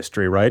cultural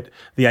history, right?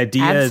 The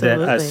idea that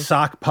a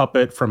sock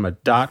puppet from a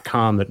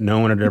 .com that no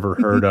one had ever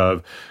heard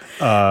of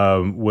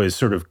was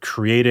sort of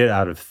created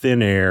out of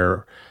thin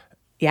air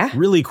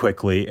really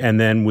quickly, and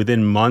then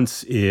within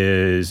months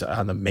is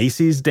on the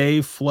Macy's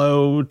Day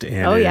float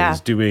and is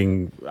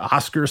doing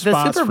Oscar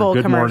spots for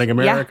Good Morning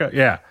America.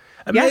 Yeah.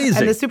 Amazing. Yeah,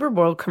 and the Super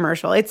Bowl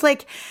commercial. It's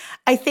like,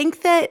 I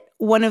think that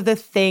one of the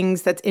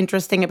things that's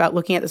interesting about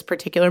looking at this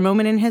particular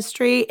moment in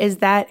history is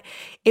that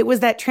it was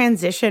that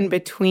transition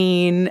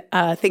between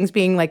things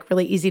being like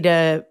really easy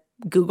to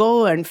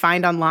Google and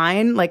find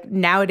online. Like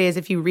nowadays,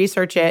 if you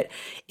research it,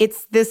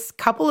 it's this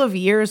couple of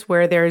years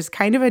where there's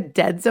kind of a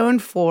dead zone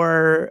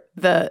for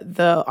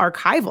the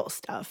archival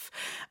stuff.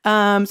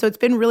 So it's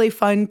been really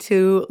fun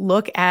to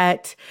look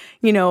at,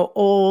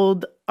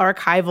 old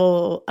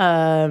archival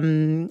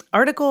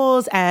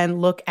articles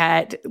and look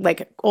at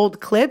like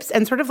old clips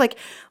and sort of like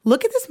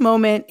look at this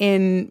moment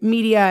in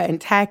media and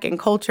tech and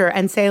culture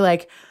and say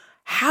like,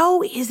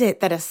 how is it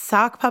that a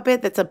sock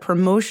puppet that's a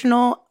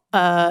promotional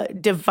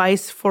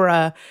device for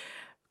a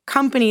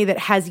company that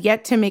has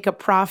yet to make a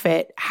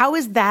profit, how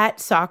is that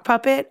sock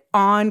puppet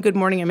on Good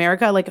Morning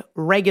America like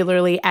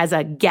regularly as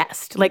a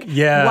guest? Like,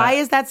 why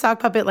is that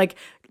sock puppet like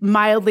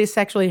mildly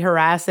sexually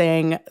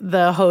harassing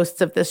the hosts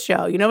of this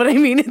show? You know what I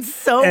mean? It's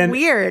so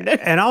weird.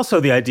 And also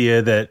the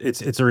idea that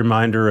it's a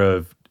reminder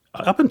of,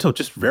 up until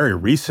just very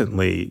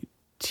recently,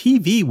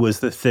 TV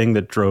was the thing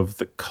that drove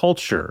the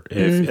culture.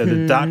 If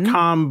the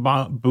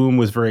dot-com boom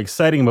was very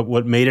exciting, but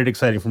what made it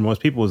exciting for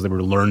most people was they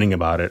were learning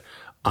about it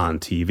on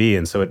TV.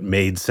 And so it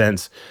made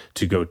sense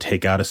to go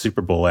take out a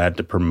Super Bowl ad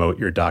to promote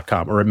your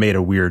 .com, or it made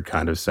a weird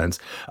kind of sense.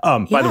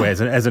 By the way, as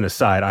an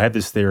aside, I have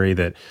this theory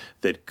that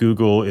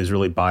Google is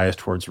really biased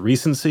towards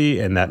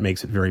recency, and that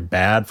makes it very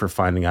bad for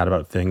finding out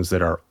about things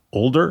that are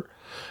older.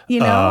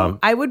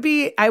 I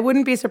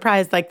wouldn't be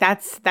surprised. Like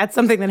that's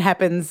something that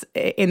happens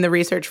in the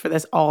research for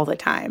this all the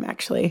time,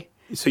 actually.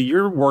 So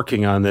you're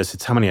working on this.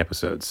 It's how many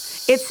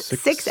episodes? It's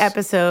 6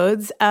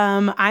 episodes.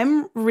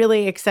 I'm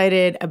really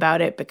excited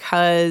about it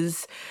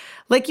because,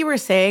 like you were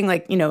saying,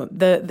 like,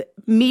 the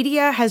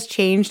media has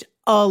changed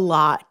a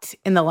lot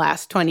in the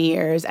last 20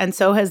 years, and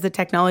so has the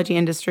technology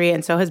industry,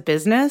 and so has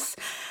business.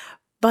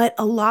 But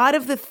a lot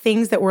of the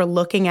things that we're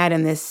looking at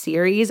in this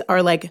series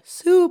are like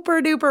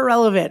super duper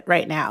relevant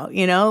right now,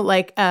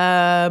 like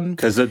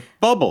because it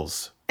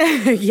bubbles.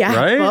 Yeah,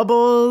 right?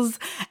 Bubbles.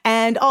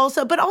 And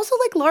also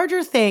like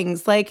larger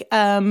things like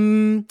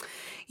you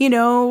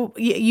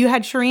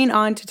had Shireen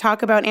on to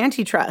talk about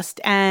antitrust,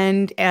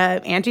 and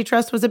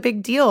antitrust was a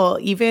big deal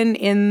even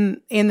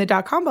in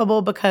the .com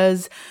bubble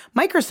because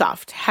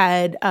Microsoft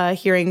had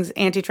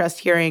antitrust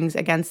hearings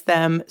against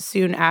them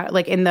soon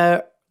like in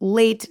the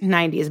late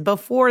 90s,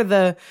 before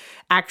the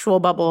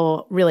actual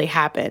bubble really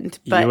happened.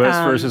 But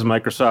U.S. versus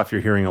Microsoft, you're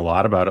hearing a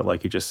lot about it.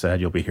 Like you just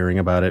said, you'll be hearing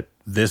about it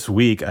this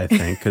week, I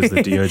think, because the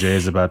DOJ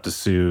is about to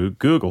sue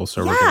Google.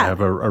 So we're going to have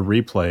a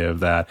replay of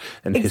that.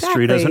 And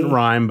history doesn't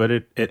rhyme, but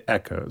it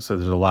echoes. So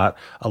there's a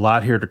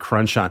lot here to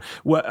crunch on.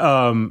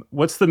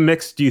 What's the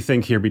mix, do you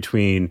think, here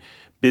between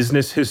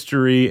business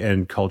history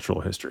and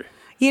cultural history?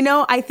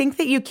 I think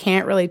that you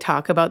can't really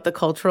talk about the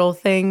cultural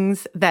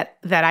things that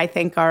I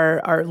think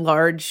are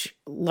large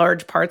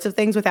parts of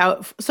things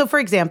without. So, for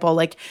example,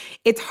 like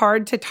it's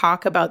hard to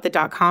talk about the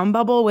 .com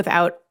bubble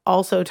without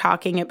also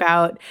talking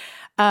about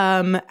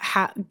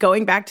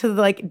going back to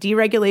the like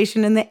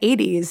deregulation in the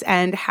 80s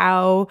and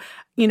how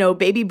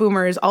baby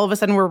boomers all of a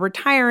sudden were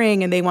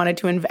retiring and they wanted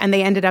to and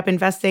they ended up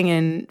investing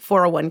in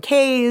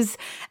 401ks,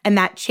 and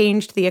that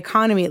changed the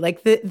economy.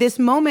 Like this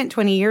moment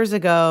 20 years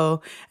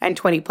ago and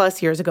 20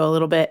 plus years ago a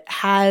little bit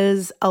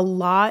has a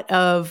lot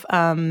of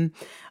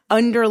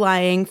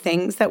underlying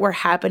things that were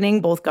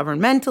happening both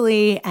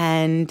governmentally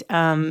and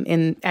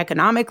in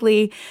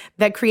economically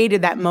that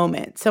created that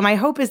moment. So my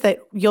hope is that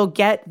you'll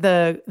get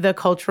the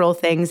cultural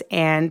things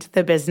and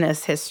the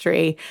business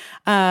history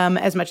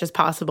as much as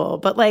possible.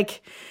 But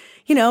like,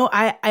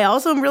 I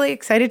also am really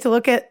excited to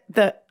look at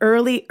the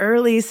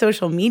early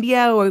social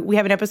media. We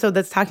have an episode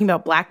that's talking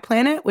about Black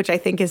Planet, which I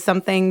think is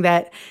something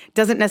that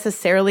doesn't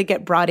necessarily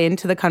get brought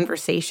into the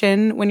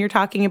conversation when you're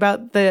talking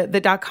about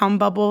the .com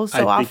bubble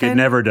so often. I think it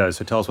never does.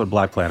 So tell us what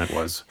Black Planet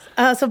was.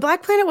 So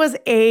Black Planet was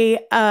a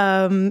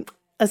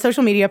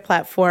social media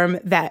platform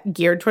that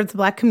geared towards the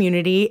Black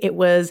community. It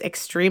was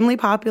extremely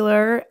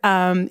popular.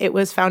 It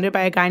was founded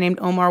by a guy named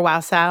Omar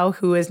Wasow,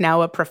 who is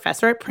now a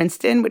professor at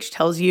Princeton, which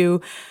tells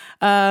you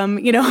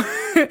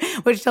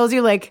which tells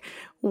you like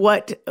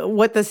what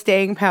the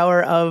staying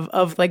power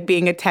of like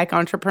being a tech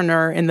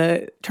entrepreneur in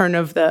the turn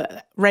of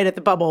the right at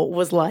the bubble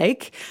was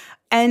like.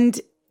 And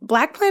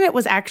Black Planet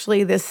was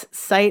actually this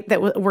site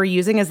that we're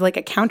using as like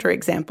a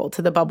counterexample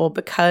to the bubble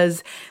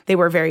because they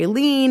were very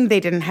lean.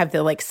 They didn't have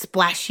the like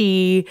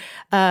splashy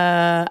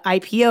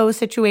IPO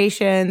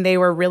situation. They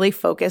were really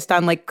focused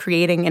on like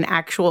creating an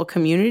actual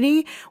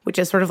community, which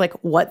is sort of like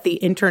what the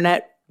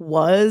internet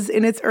was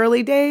in its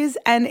early days,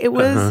 and it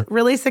was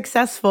really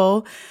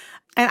successful.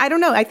 And I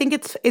don't know, I think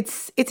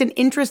it's an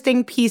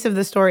interesting piece of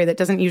the story that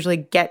doesn't usually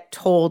get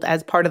told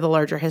as part of the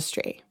larger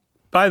history.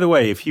 By the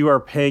way, if you are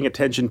paying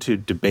attention to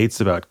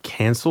debates about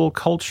cancel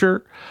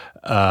culture,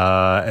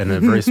 and a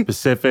very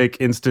specific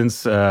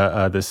instance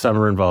this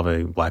summer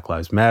involving Black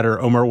Lives Matter,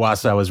 Omar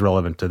Wasow is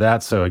relevant to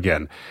that. So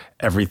again,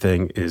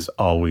 everything is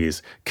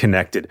always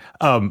connected.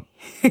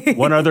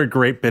 One other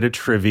great bit of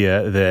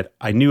trivia that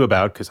I knew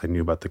about, because I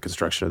knew about the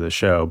construction of the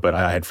show, but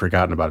I had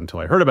forgotten about it until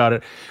I heard about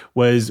it,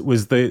 was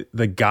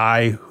the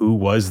guy who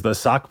was the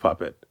sock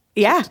puppet.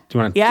 Yeah. Do you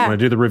want to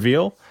do the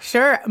reveal?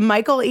 Sure.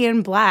 Michael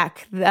Ian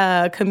Black,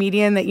 the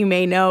comedian that you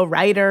may know,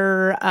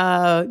 writer,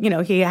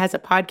 he has a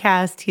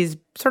podcast. He's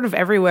sort of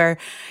everywhere.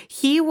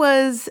 He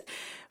was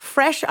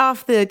fresh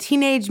off the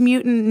Teenage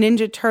Mutant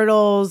Ninja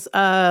Turtles,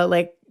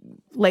 like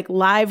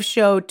live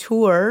show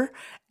tour,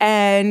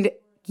 and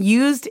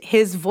used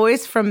his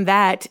voice from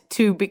that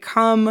to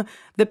become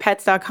the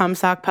Pets.com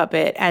sock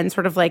puppet and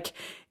sort of like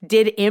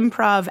did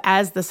improv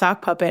as the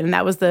sock puppet. And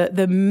that was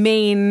the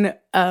main,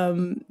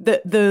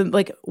 the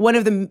like one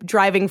of the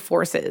driving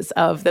forces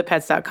of the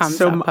Pets.com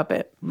sock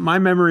puppet. My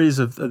memories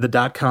of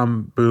the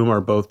 .com boom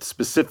are both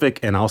specific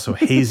and also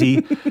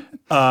hazy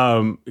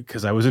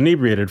because I was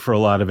inebriated for a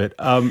lot of it.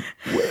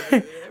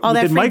 All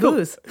that free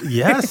booze.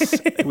 Yes,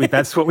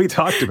 that's what we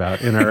talked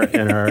about in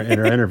our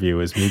interview.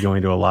 Is me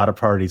going to a lot of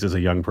parties as a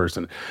young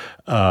person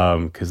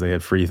because they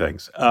had free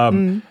things.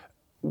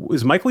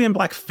 Was Michael Ian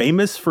Black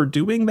famous for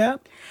doing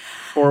that,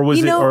 or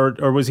was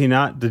or was he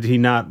not? Did he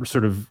not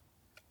sort of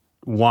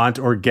want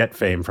or get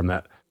fame from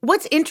that?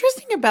 What's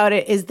interesting about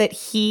it is that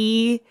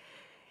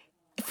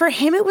for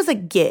him, it was a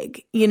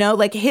gig,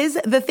 like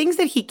the things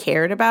that he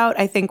cared about,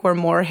 I think were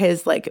more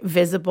his like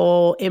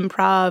visible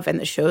improv and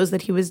the shows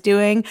that he was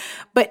doing.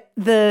 But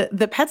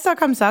the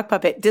Pets.com sock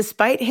puppet,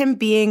 despite him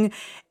being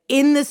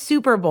in the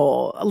Super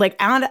Bowl, like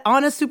on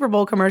a Super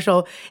Bowl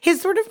commercial,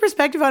 his sort of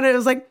perspective on it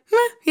was like,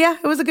 yeah,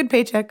 it was a good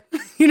paycheck,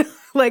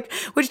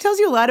 which tells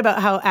you a lot about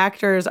how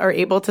actors are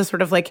able to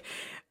sort of like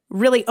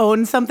really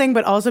own something,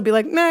 but also be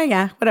like,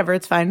 yeah, whatever,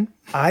 it's fine.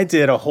 I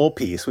did a whole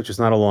piece, which is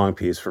not a long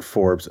piece, for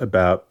Forbes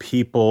about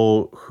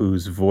people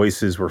whose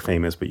voices were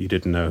famous, but you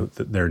didn't know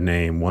their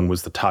name. One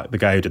was the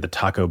guy who did the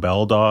Taco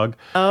Bell dog.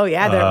 Oh,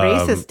 yeah, the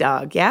racist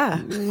dog,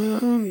 yeah.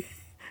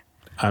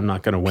 I'm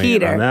not going to weigh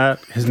in on that.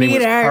 His name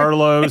was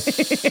Carlos.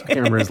 I can't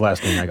remember his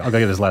last name. I'll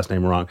get his last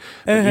name wrong.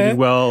 But he did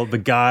well. The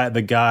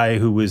guy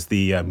who was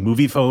the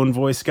movie phone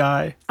voice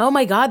guy. Oh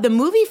my God, the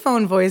movie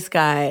phone voice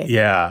guy.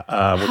 Yeah,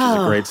 which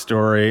is a great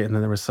story. And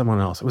then there was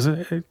someone else. Was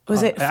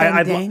it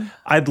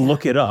I'd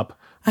look it up,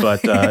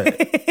 but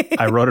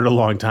I wrote it a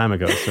long time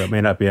ago, so it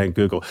may not be on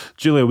Google.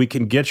 Julia, we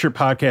can get your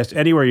podcast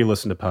anywhere you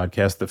listen to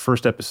podcasts. The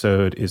first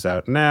episode is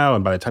out now,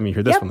 and by the time you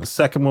hear this one, the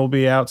second will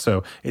be out.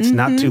 So it's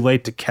not too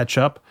late to catch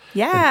up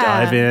and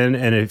dive in.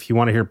 And if you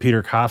want to hear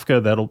Peter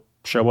Kafka, that'll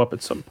show up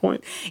at some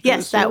point.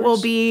 Yes, that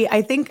will be,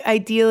 I think,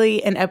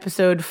 ideally in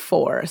episode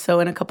 4, so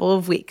in a couple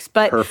of weeks.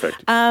 But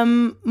perfect.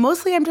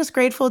 Mostly I'm just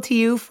grateful to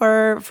you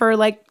for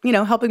like,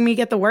 helping me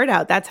get the word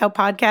out. That's how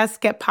podcasts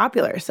get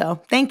popular.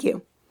 So thank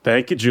you.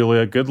 Thank you,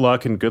 Julia. Good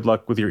luck, and good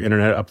luck with your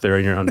internet up there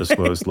in your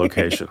undisclosed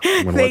location.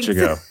 I'm going to let you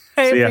go.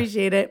 I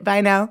appreciate it.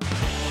 Bye now.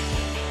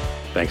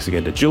 Thanks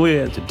again to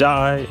Julia, and to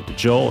Di, and to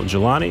Joel, and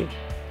Jelani,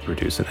 who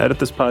produce and edit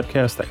this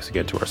podcast. Thanks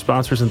again to our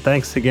sponsors, and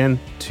thanks again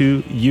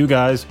to you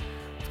guys.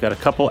 We've got a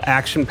couple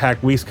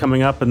action-packed weeks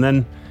coming up, and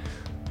then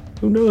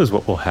who knows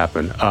what will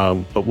happen.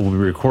 But we'll be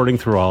recording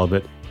through all of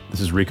it.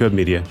 This is Recode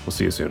Media. We'll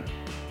see you soon.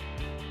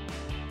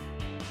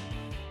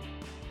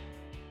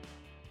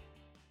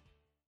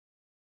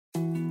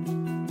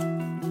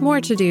 More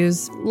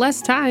to-dos,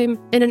 less time,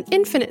 and an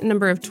infinite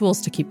number of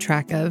tools to keep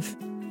track of.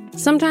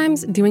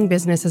 Sometimes doing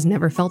business has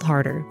never felt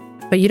harder,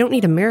 but you don't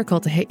need a miracle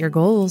to hit your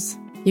goals.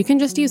 You can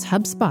just use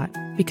HubSpot,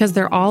 because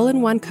their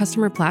all-in-one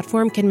customer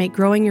platform can make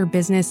growing your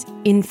business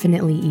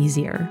infinitely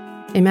easier.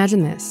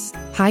 Imagine this: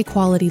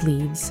 high-quality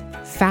leads,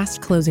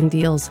 fast closing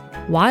deals,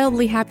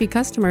 wildly happy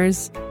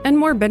customers, and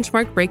more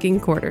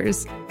benchmark-breaking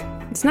quarters.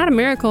 It's not a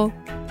miracle,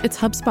 it's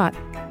HubSpot.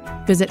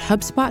 Visit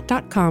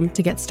HubSpot.com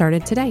to get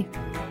started today.